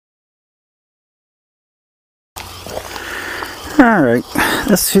Alright,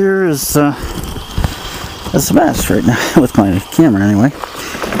 this here is a mess right now with my camera anyway.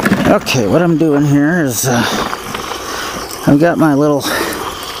 Okay, what I'm doing here is I've got my little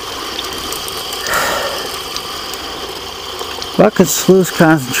bucket sluice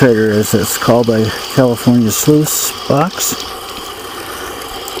concentrator, as it's called by California Sluice box,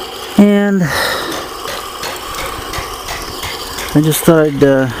 and I just thought I'd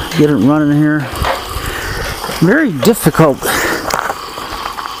get it running here. Very difficult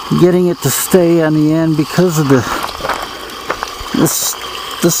getting it to stay on the end because of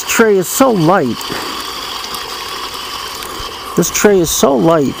this tray is so light. This tray is so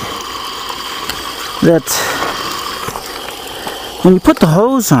light that when you put the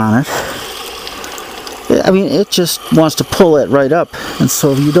hose on it, I mean, it just wants to pull it right up. And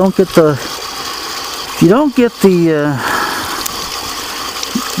so if you don't get the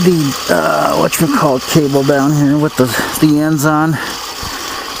whatchamacallit cable down here with the ends on,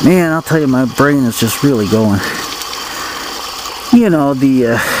 man, I'll tell you, my brain is just really going. You know,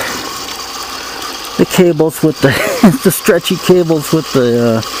 the cables with the stretchy cables with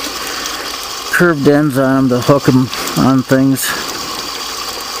the curved ends on them to hook them on things.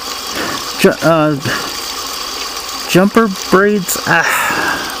 Jumper braids.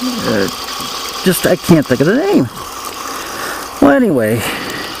 Just I can't think of the name. Well, anyway,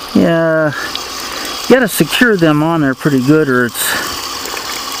 yeah, you gotta secure them on there pretty good, or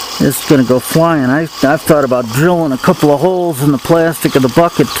it's gonna go flying. I've thought about drilling a couple of holes in the plastic of the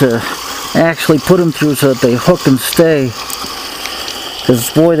bucket to actually put them through so that they hook and stay, because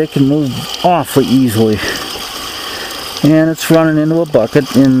boy, they can move awfully easily. And it's running into a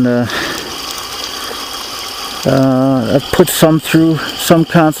bucket, and I've put some through, some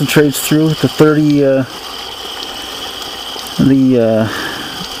concentrates through the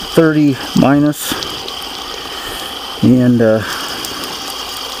 30 minus, and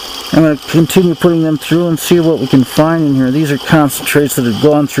I'm going to continue putting them through and see what we can find in here. These are concentrates that have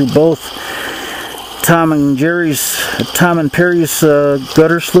gone through both Tom and Perry's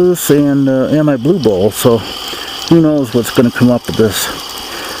gutter sluice and my blue bowl, so who knows what's going to come up with this.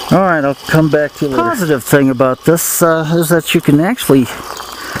 Alright, I'll come back to you later. The positive thing about this is that you can actually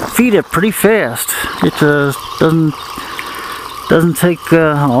feed it pretty fast. It doesn't take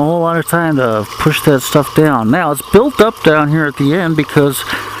a whole lot of time to push that stuff down. Now, it's built up down here at the end because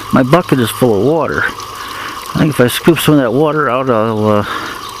my bucket is full of water. I think if I scoop some of that water out,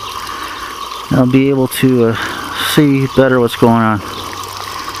 I'll be able to see better what's going on.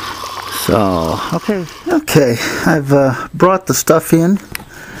 So, okay, I've brought the stuff in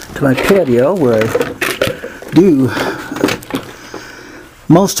to my patio where I do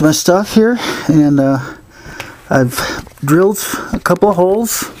most of my stuff here, and I've drilled a couple of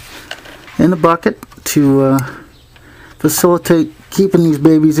holes in the bucket to facilitate keeping these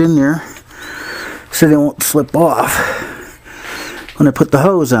babies in there so they won't slip off when I put the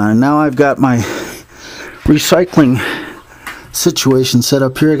hose on. And now I've got my recycling situation set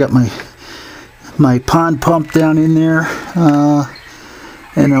up here. I got my pond pump down in there,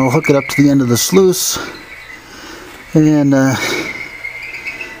 and I'll hook it up to the end of the sluice, and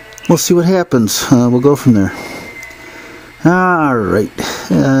we'll see what happens. We'll go from there. Alright,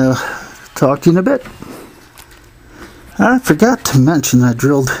 talk to you in a bit. I forgot to mention I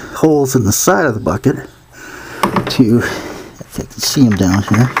drilled holes in the side of the bucket to, if I can see them down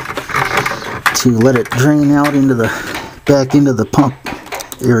here, to let it drain out into back into the pump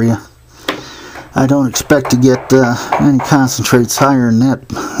area. I don't expect to get any concentrates higher than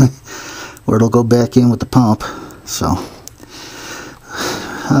that, where it'll go back in with the pump. So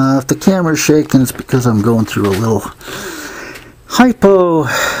if the camera's shaking, it's because I'm going through a little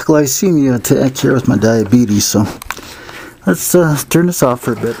hypoglycemia attack here with my diabetes. So let's turn this off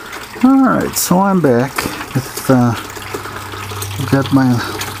for a bit. Alright, so I'm back. I've got my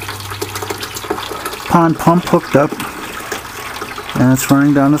pond pump hooked up, and it's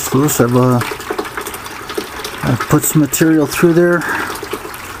running down the sluice. I've put some material through there.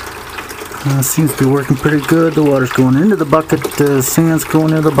 Seems to be working pretty good. The water's going into the bucket, the sand's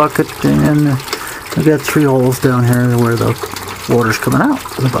going into the bucket, and I've got 3 holes down here where the water's coming out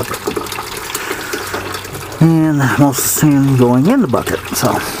of the bucket, and most of the sand going in the bucket.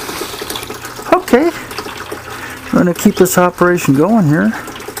 So, okay, I'm going to keep this operation going here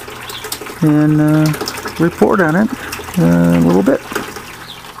and report on it in a little bit.